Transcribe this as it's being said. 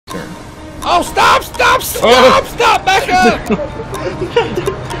Oh, stop! Stop! Back up!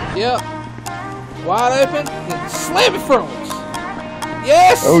 Yep. Wide open. Then slam it frontwards.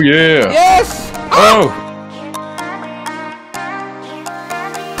 Yes! Oh, yeah. Yes! Oh!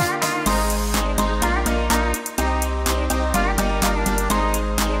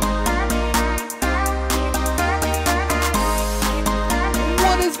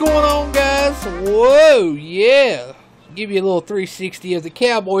 What is going on, guys? Whoa, yeah. Give you a little 360 of the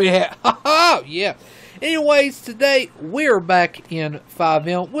cowboy hat. Ha yeah. Anyways, today we're back in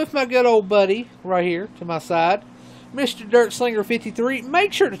 5M with my good old buddy right here to my side, Mr. DirtSlinger53.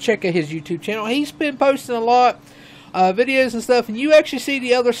 Make sure to check out his YouTube channel. He's been posting a lot videos and stuff, and you actually see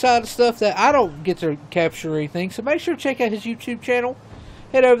the other side of stuff that I don't get to capture or anything. So make sure to check out his YouTube channel.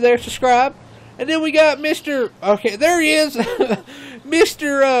 Head over there, subscribe. And then we got Mr. Okay, there he is.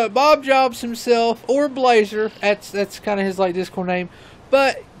 Mr. Bob Jobs himself, or Blazer. That's kind of his like Discord name.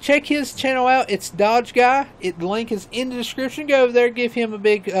 But check his channel out. It's Dodge Guy. The link is in the description. Go over there, give him a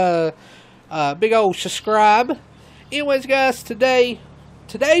big old subscribe. Anyways, guys, today's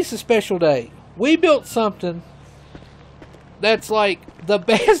a special day. We built something that's like the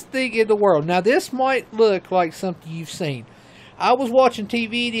best thing in the world. Now, this might look like something you've seen. I was watching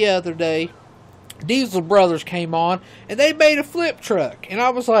TV the other day. Diesel Brothers came on, and they made a flip truck. And I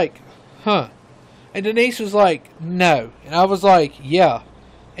was like, huh. And Denise was like, no. And I was like, yeah.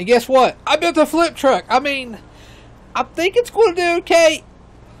 And guess what? I built a flip truck. I mean, I think it's going to do okay.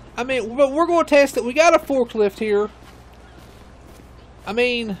 I mean, but we're going to test it. We got a forklift here. I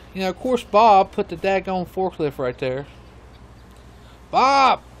mean, you know, of course, Bob put the daggone forklift right there.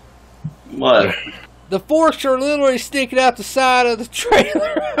 Bob! What? The forks are literally sticking out the side of the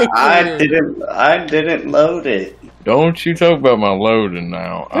trailer. I didn't load it. Don't you talk about my loading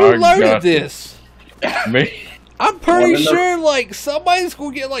now. Who loaded this? Me. I'm pretty sure, like, somebody's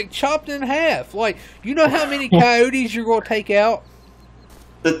going to get, like, chopped in half. Like, you know how many coyotes you're going to take out?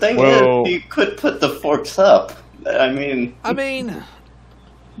 The thing is, you could put the forks up. I mean,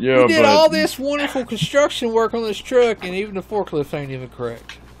 yeah, we did all this wonderful construction work on this truck, and even the forklift ain't even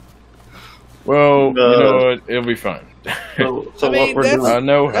correct. Well, you know what? It'll be fine. So I mean, what we're doing, I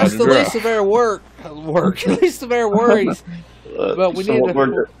know how that's to the drive. least of our least of our worries. But we so need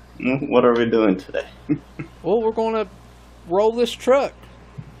what are we doing today? Well, we're going to roll this truck.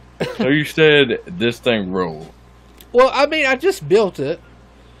 So you said this thing rolled. Well, I mean, I just built it,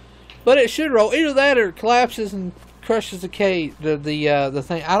 but it should roll. Either that or it collapses and crushes the cage, the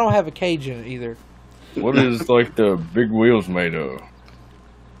thing. I don't have a cage in it either. What is like the big wheels made of?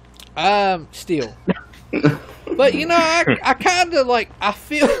 Steel. But you know, I kind of like, I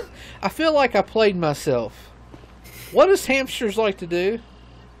feel like I played myself. What does hamsters like to do?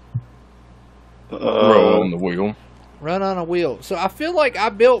 Roll on the wheel. Run on a wheel. So I feel like I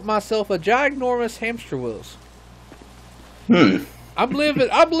built myself a ginormous hamster wheels. I'm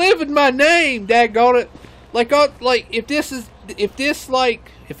living my name, daggone it. Like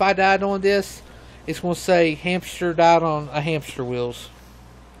if I died on this, it's gonna say hamster died on a hamster wheels.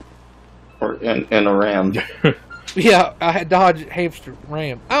 Or in a ram. Yeah, I had Dodge hamster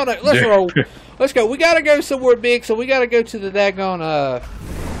ram. I don't know. Let's roll. Let's go. We gotta go somewhere big, so we gotta go to the daggone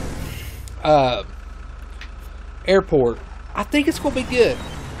airport. I think it's gonna be good.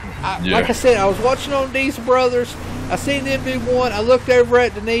 Like I said, I was watching on Diesel Brothers. I seen them do one. I looked over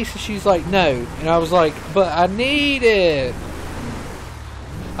at Denise, and she's like, "No," and I was like, "But I need it."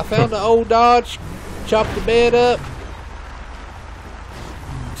 I found the old Dodge, chopped the bed up,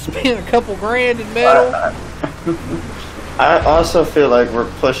 spent a couple grand in metal. I also feel like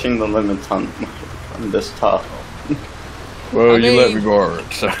we're pushing the limits on this top. Well, you let me borrow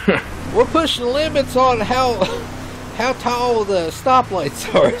it. So. We're pushing the limits on how tall the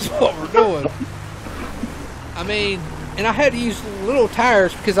stoplights are is what we're doing. I mean, and I had to use little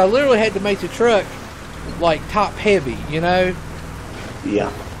tires because I literally had to make the truck like top heavy, you know?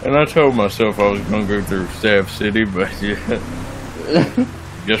 Yeah. And I told myself I was going to go through Staff City, but yeah.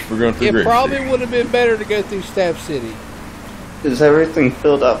 Guess we're going through It Grape probably City. would have been better to go through Staff City. Is everything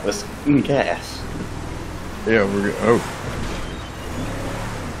filled up with gas? Yeah, we're oh.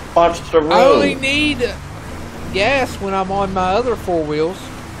 Watch the road. I only need gas when I'm on my other four wheels.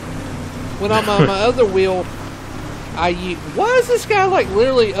 When I'm on my other wheel, I use... Why is this guy like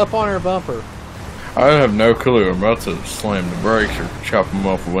literally up on our bumper? I have no clue. I'm about to slam the brakes or chop them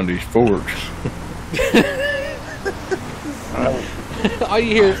off with one of these forks. All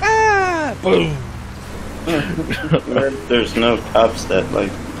you hear is, ah! Boom! There's no cops that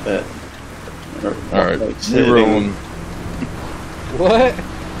like that. Alright, like you're rolling. What?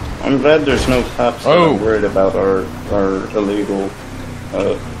 I'm glad there's no cops that are worried about our illegal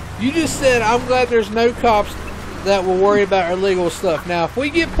You just said, I'm glad there's no cops that will worry about our legal stuff. Now, if we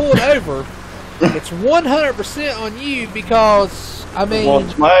get pulled over, it's 100% on you because, I mean... Well,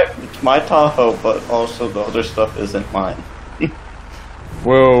 it's my Tahoe, but also the other stuff isn't mine.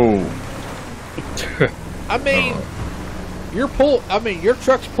 Whoa. I mean, your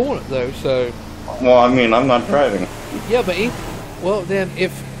truck's pulling it, though, so... Well, I mean, I'm not driving. Yeah, but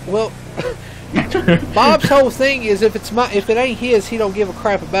Bob's whole thing is if it ain't his, he don't give a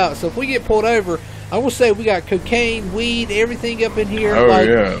crap about it. So if we get pulled over, I will say we got cocaine, weed, everything up in here. Oh,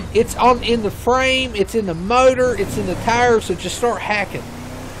 yeah. It's in the frame, it's in the motor, it's in the tires. So just start hacking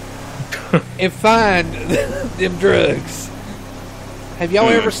and find them drugs. Have y'all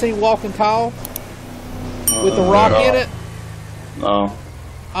ever seen Walking Tall with the rock in it? No.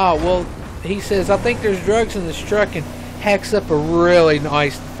 Oh well, he says I think there's drugs in this truck and hacks up a really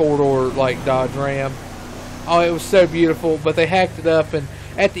nice 4-door like Dodge Ram. Oh, it was so beautiful, but they hacked it up, and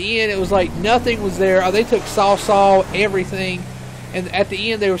at the end it was like nothing was there. Oh, they took saw everything, and at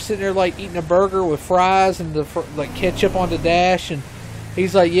the end they were sitting there like eating a burger with fries and the like ketchup on the dash, and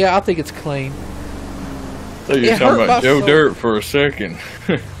he's like, "Yeah, I think it's clean." So you're talking about Joe Dirt for a second.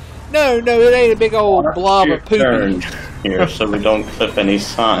 No, it ain't a big old blob of poopy. Here, so we don't clip any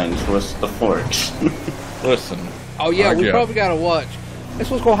signs with the forks. Listen. Oh yeah, we probably gotta watch. That's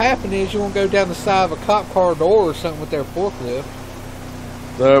what's gonna happen is you're gonna go down the side of a cop car door or something with their forklift.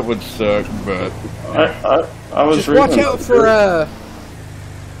 That would suck, but I was just watch out for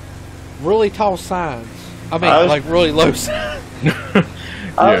really tall signs. I mean, like really low signs.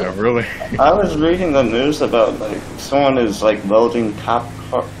 Yeah, really. I was reading the news about like someone is like welding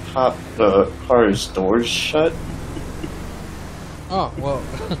the car's doors shut. Oh well,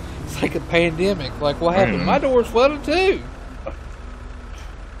 it's like a pandemic. Like what happened? My door's flooded too.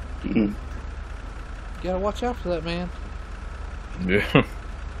 You gotta watch out for that, man. Yeah.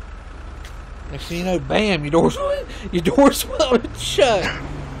 Next thing you know, bam, your door's welded shut.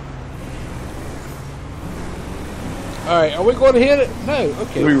 Alright, are we going to hit it? No,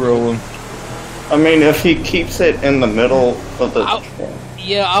 okay. We rolling. I mean, if he keeps it in the middle of the...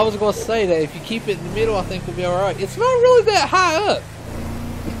 Yeah, I was going to say that. If you keep it in the middle, I think we'll be alright. It's not really that high up.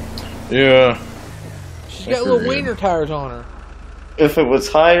 Yeah. She's got little wiener tires on her. If it was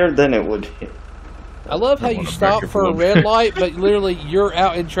higher, then it would hit. I love how you stop for a red light, but literally you're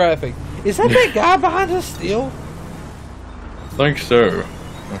out in traffic. Is that guy behind us still? I think so.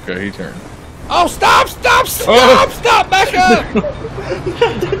 Okay, he turned. Oh, stop, back up!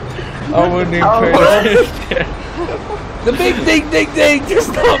 I wouldn't even pay attention. The big ding does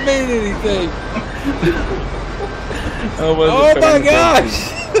not mean anything. Oh my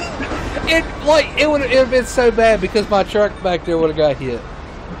gosh! It would have been so bad because my truck back there would have got hit.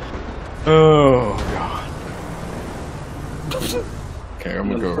 Oh god. Okay, I'm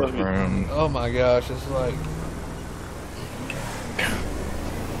gonna go around. Oh my gosh, it's like...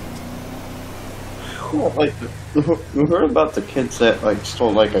 Like, you heard about the kids that like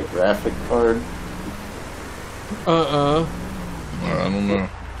stole like a graphic card? I don't know.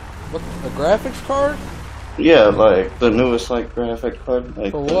 What, a graphics card? Yeah, like the newest like graphic card.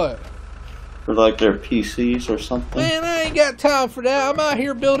 Like, for what? For like their PCs or something. Man, I ain't got time for that. I'm out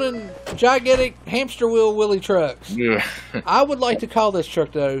here building gigantic hamster wheel Willy trucks. Yeah. I would like to call this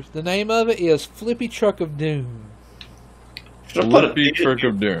truck though. The name of it is Flippy Truck of Doom. Flippy Truck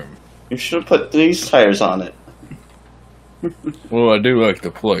of Doom. You should have put these tires on it. Well, I do like the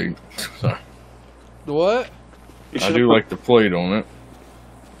plate. So. The what? I do like the plate on it.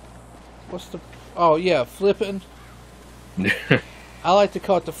 What's the... Oh, yeah, flipping. I like to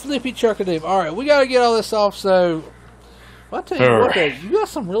call it the Flippy Truck of Doom. Alright, we gotta get all this off, so... I'll tell you what, though, you got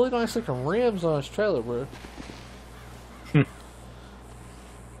some really nice looking rims on this trailer, bro.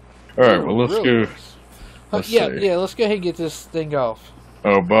 Alright, well, let's go. Let's go ahead and get this thing off.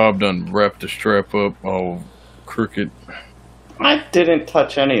 Oh, Bob done wrapped the strap up all crooked. I didn't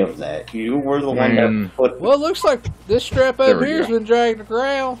touch any of that. You were the one that put... Well, it looks like this strap over here has been dragging the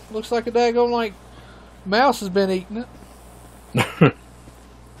ground. Looks like a daggone, like, mouse has been eating it.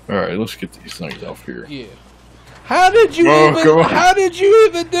 Alright, let's get these things off here. Yeah. How did you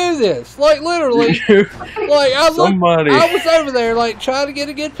even do this? Like, literally, like, I was over there, like, trying to get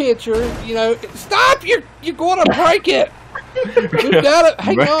a good picture, you know. Stop! You're going to break it! We've got to,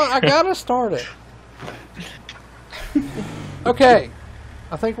 hang on, I got to start it. Okay.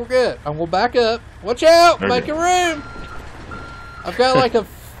 I think we're good. I'm going to back up. Watch out! Okay. Make a room! I've got like a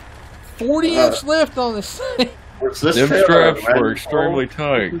 40-inch lift on this thing. Them straps were extremely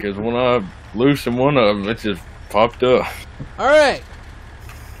tight, because when I loosened one of them, it just popped up. Alright.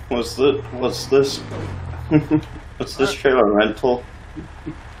 What's this trailer rental?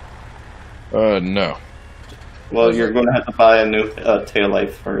 No. Well, you're going to have to buy a new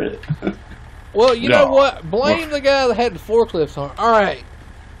taillight for it. Well, you know what? Blame the guy that had the forklifts on. All right.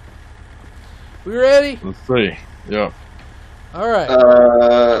 We ready? Let's see. Yeah. All right.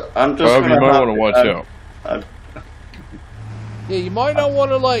 I'm just. You might want to watch out. Yeah, you might not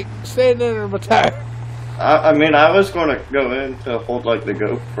want to like stand under my tire. I mean, I was going to go in to hold like the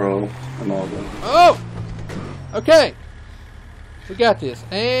GoPro and all that. Oh. Okay. We got this.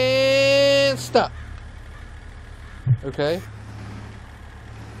 And stop. Okay.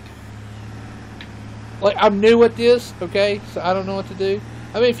 Like, I'm new at this, okay? So I don't know what to do.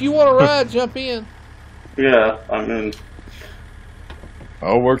 I mean, if you want to ride, jump in. Yeah, I mean...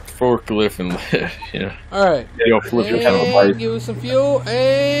 I'll work the forklift and let, yeah. Alright. You'll flip it on the And bike. give us some fuel,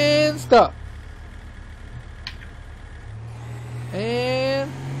 and stop.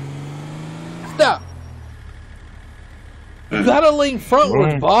 And... Stop. You gotta lean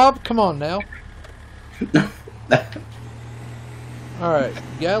frontwards, Bob. Come on now. Alright,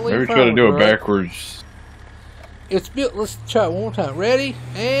 you gotta lean Maybe frontwards. try to do it right? backwards. It's built. Let's try it one more time. Ready?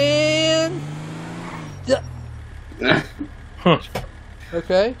 And... Huh.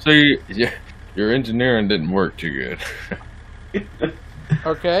 Okay. See, yeah, your engineering didn't work too good.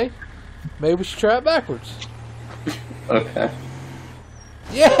 Okay. Maybe we should try it backwards. Okay.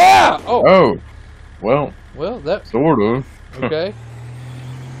 Yeah! Oh. Oh, well, That... sort of. Okay.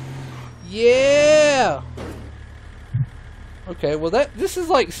 Yeah! Okay, well this is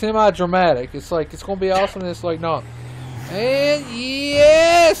like semi-dramatic. It's like, it's gonna be awesome and it's like not. And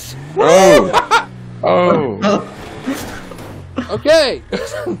yes! Oh! Oh! Okay!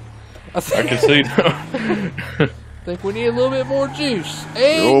 I can see now. think we need a little bit more juice. Your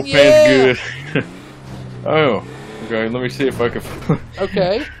And oil yeah! pan's good. Oh, okay, let me see if I can.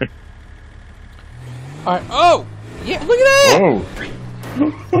 Okay. Alright, oh! Yeah, look at that! Oh!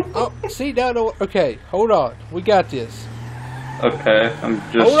 Oh, see, now, okay, hold on. We got this. Okay, I'm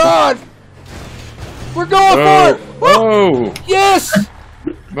just... Hold on! We're going for it! Woo! Oh! Yes!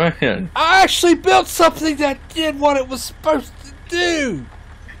 Man. I actually built something that did what it was supposed to do!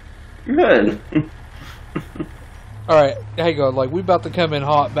 Good. Alright, hang on, like, we about to come in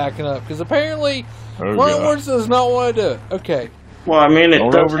hot backing up, because apparently, frontwards does not want to do it. Okay. Well, I mean, it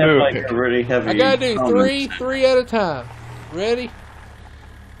Don't does have overdo like it. a really heavy... I gotta do comment. three at a time. Ready?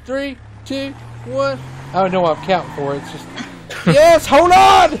 3, 2, 1. I don't know what I'm counting for, it's just... Yes, hold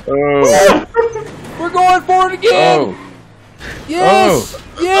on! Oh! We're going for it again! Oh! Yes!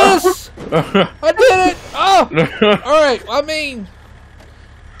 Yes! I did it! Oh! Alright, I mean,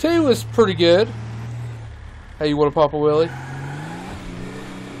 2 is pretty good. Hey, you want to pop a wheelie?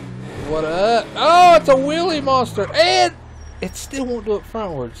 What up? Oh, it's a wheelie monster! And it still won't do it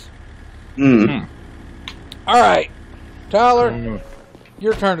frontwards. Mm. Alright, Tyler,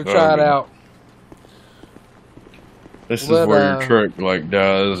 your turn to try it out. This is But, where your truck like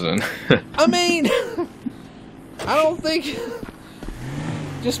dies and I mean, I don't think...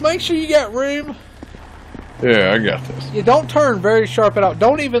 Just make sure you got room. yeah, I got this. You don't turn very sharp out.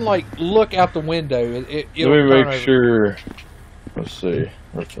 Don't even like look out the window. It'll Let me turn make over. sure. Let's see.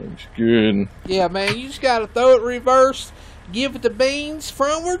 Everything's good. Yeah, man, you just gotta throw it reverse. Give it the beans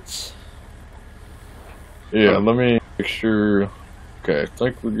frontwards. Yeah, let me make sure. Okay, I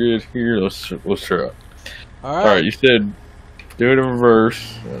think we're good here. Let's try it. All All right, right. you said do it in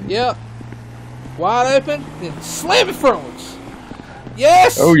reverse. Yep. Wide open, then slam it frontwards.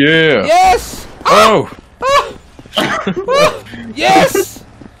 Yes. Oh yeah. Yes. Oh. Ah! Ah! Yes.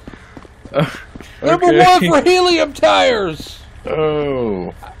 Number Okay. 1 for helium tires.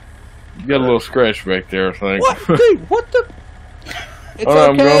 Oh. You got a little scratch back there, I think. What, dude? What the? It's Hold on,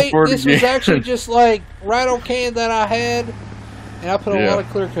 I'm okay. going for it This was again. actually just like right on can that I had, and I put a Yeah. lot of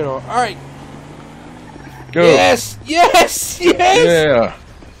clear coat on. All right. Go. Yes. Yes. Yes. Yeah.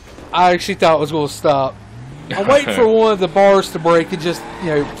 I actually thought it was going to stop. I'm waiting for one of the bars to break and just,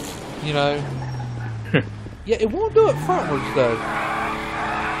 you know. Yeah, it won't do it frontwards though.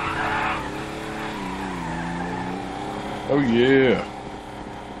 Oh yeah.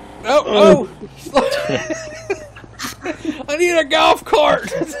 Oh. I need a golf cart.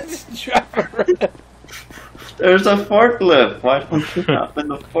 There's a forklift. Why don't you hop in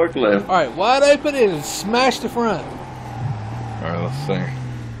the forklift? All right, wide open and smash the front. All right, let's see.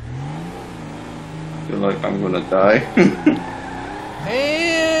 I feel like I'm gonna die.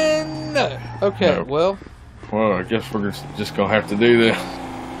 And no. Okay, No. well. Well, I guess we're just gonna have to do this.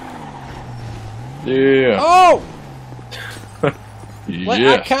 Yeah. Oh! Like,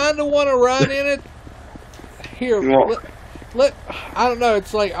 I Yes. kind of want to run in it. Here, Well- let I don't know.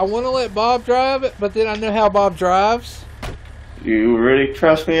 It's like I want to let Bob drive it, but then I know how Bob drives. You really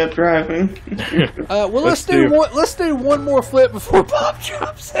trust me at driving? Well, let's do one more flip before Bob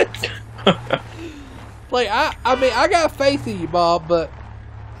drops it. Like I mean, I got faith in you, Bob, but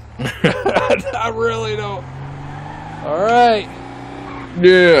I really don't. All right.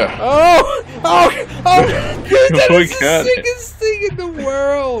 Yeah. Oh, dude, that We is the got it. sickest thing in the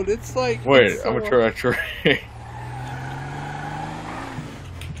world. It's like. Wait, it's I'm gonna try a tree.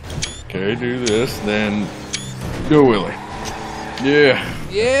 Okay, do this, then go, Willie. Yeah.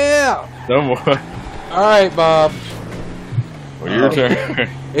 Yeah. Somewhat. All right, Bob. Well, your turn.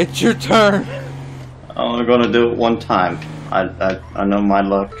 It's your turn. I'm only gonna do it one time. I know my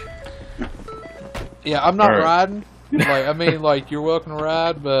luck. Yeah, I'm not All right. riding. Like, I mean, like, you're welcome to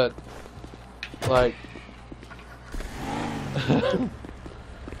ride, but, like...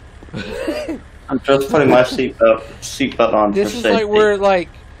 I'm just putting my seatbelt on This for is safety. like where, like,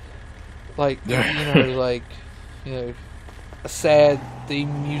 you know, a sad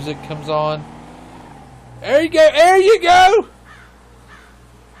theme music comes on. There you go, there you go!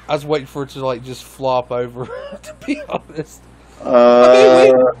 I was waiting for it to, like, just flop over, to be honest. I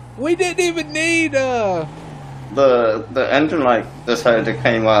mean, we didn't even need, The engine light decided to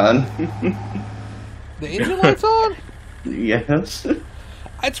came on. the engine light's on? Yes.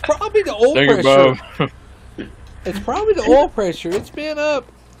 It's probably the oil Thank you, pressure. Bob. It's probably the oil pressure. It's been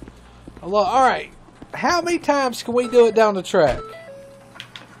up a lot. All right. How many times can we do it down the track?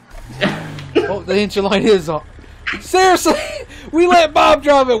 Oh, the engine light is on. Seriously, we let Bob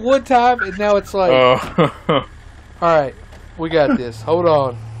drive it one time, and now it's like, Oh. all right, we got this. Hold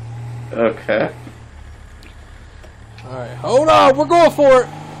on. Okay. All right, hold on. We're going for it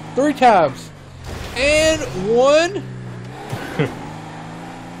 3 times. And 1,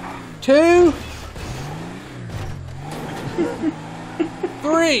 2,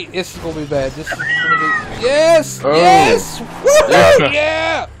 3. This is gonna be bad. This is gonna be. Yes! Oh. Yes! Woohoo!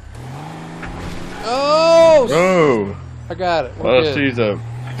 Yeah! Oh! Oh. I got it. We're Well, good. she's a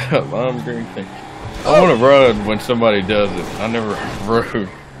lime green thing. Oh. I want to ride when somebody does it. I never rode.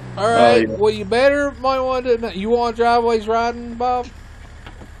 All right. yeah. Well, you better might want to. You want to drive while he's riding, Bob?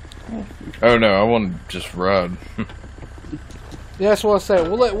 Oh no, I want to just ride. Yeah, that's what I say.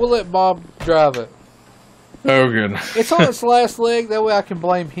 We'll let Bob drive it. Oh goodness. It's on its last leg. That way I can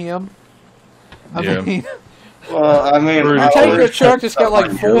blame him. I Yeah. mean, Well, I mean, Pretty I cool. take a always truck put that's got stuff like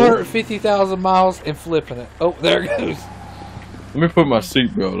on 450,000 miles and flipping it. Oh, there it goes. Let me put my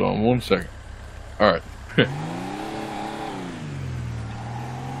seatbelt on 1 second. All right.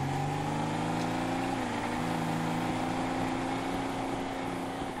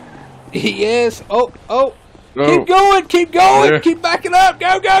 Yes. Oh. Oh. Keep going. Keep going. Yeah. Keep backing up.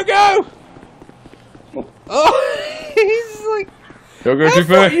 Go, go, go. Oh, he's like, Don't go too that's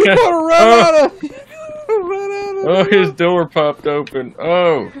what fast. you're gonna run Oh. out of. You're gonna run out of. Oh, the his road. door popped open.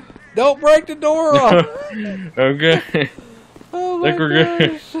 Oh. Don't break the door off. Okay. Oh my Think we're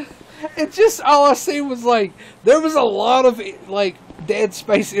good. gosh. It just all I see was like there was a lot of like dead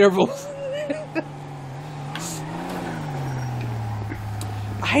space intervals.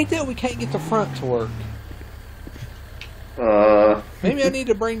 I hate that we can't get the front to work. Maybe I need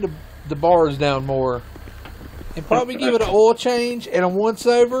to bring the bars down more and probably give it an oil change and a once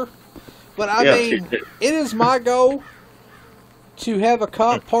over. But I Yes, mean, you did. it is my goal to have a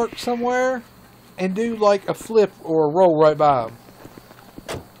cop parked somewhere and do like a flip or a roll right by him.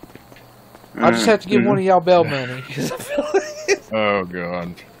 I just have to give one of y'all bail money. 'Cause I feel like Oh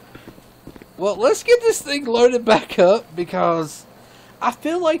god. well, let's get this thing loaded back up because I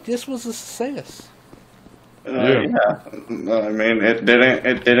feel like this was a success. Yeah. I mean, it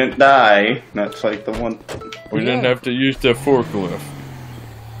didn't die. That's like the one. We didn't Yeah. have to use the forklift.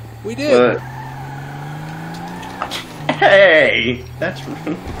 We did. But hey, that's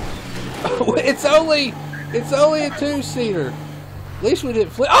it's only a 2-seater. At least we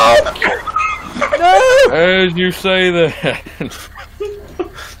didn't flip. Oh no! As you say that.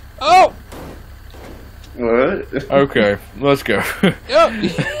 Oh. what? Okay, let's go.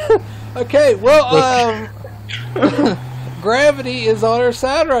 Yep. Okay. Well, gravity is on our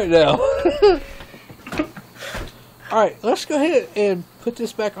side right now. All right, let's go ahead and put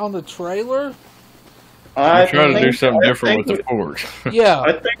this back on the trailer. I'm trying to do something different with the forks. Yeah.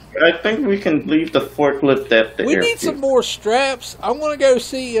 I think we can leave the forklift at the We airfield. need some more straps. I want to go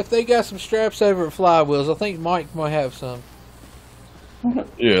see if they got some straps over at Flywheels. I think Mike might have some.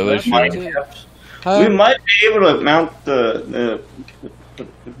 Yeah, they Might should. have- Huh? We might be able to mount the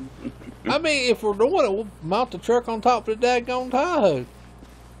I mean, if we're doing it, we'll mount the truck on top of the daggone Tahoe.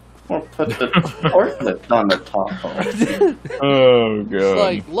 Or put the forklift on the top of it. Oh god. It's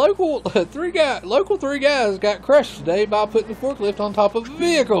like local three guys got crushed today by putting the forklift on top of a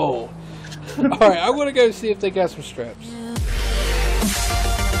vehicle. All right, I'm gonna go see if they got some straps.